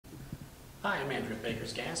Hi, I'm Andrew at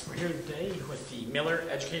Baker's Gas. We're here today with the Miller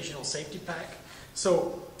Educational Safety Pack.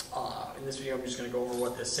 So, in this video I'm just going to go over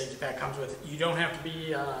what this safety pack comes with. You don't have to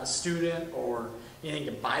be a student or anything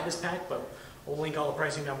to buy this pack, but we'll link all the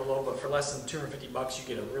pricing down below. But for less than 250 bucks, you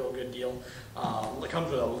get a real good deal. It comes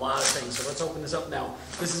with a lot of things. So let's open this up now.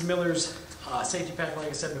 This is Miller's safety pack, like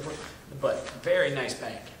I said before, but very nice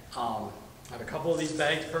bag. I have a couple of these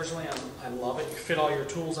bags personally. I love it. You fit all your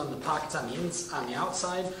tools on the pockets on the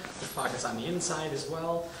outside. There's pockets on the inside as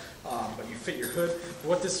well. But you fit your hood.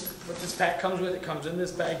 What this pack comes with, it comes in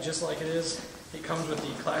this bag just like it is. It comes with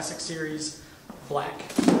the Classic Series black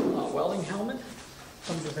welding helmet.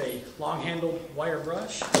 Comes with a long-handled wire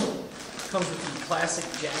brush. Comes with the Classic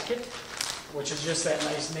jacket, which is just that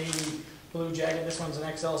nice navy blue jacket. This one's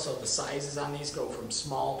an XL, so the sizes on these go from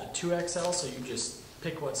small to 2XL. So you just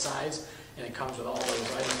pick what size. And it comes with all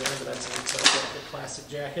those items there, but that's an XL jacket, Classic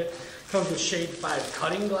jacket. Comes with Shade 5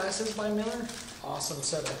 cutting glasses by Miller. Awesome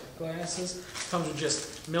set of glasses. Comes with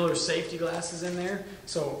just Miller safety glasses in there,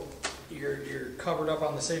 so you're covered up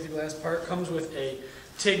on the safety glass part. Comes with a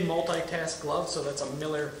TIG multitask glove, so that's a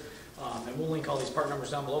Miller, and we'll link all these part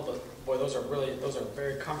numbers down below, but boy, those are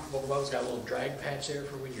very comfortable gloves. Got a little drag patch there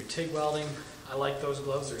for when you're TIG welding. I like those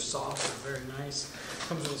gloves, they're soft, they're very nice.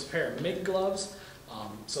 Comes with this pair of MIG gloves.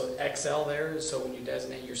 So XL there, so when you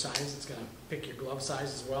designate your size, it's going to pick your glove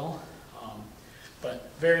size as well.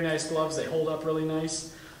 But very nice gloves, they hold up really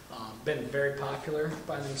nice. Been very popular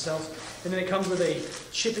by themselves. And then it comes with a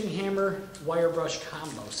chipping hammer wire brush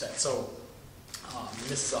combo set. So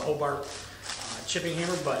this is a Hobart chipping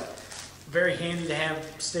hammer, but very handy to have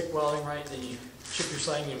stick welding, right? Then you chip your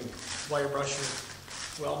slag and wire brush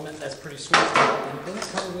your weldment. That's pretty sweet. And then it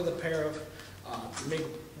comes with a pair of MIG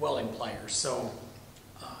welding pliers. So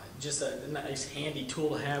just a nice handy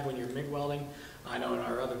tool to have when you're MIG welding. I know in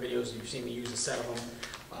our other videos you've seen me use a set of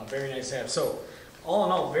them. Very nice to have. So all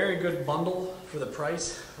in all, very good bundle for the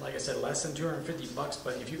price. Like I said, less than 250 bucks,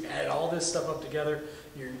 but if you add all this stuff up together,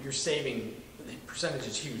 you're saving, the percentage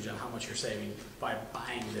is huge on how much you're saving by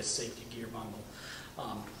buying this safety gear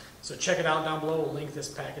bundle. So check it out down below. We'll link this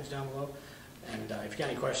package down below. And if you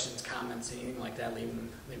got any questions, comments, anything like that, leave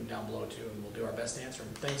them down below too, and we'll do our best to answer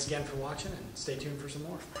them. Thanks again for watching, and stay tuned for some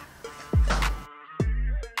more.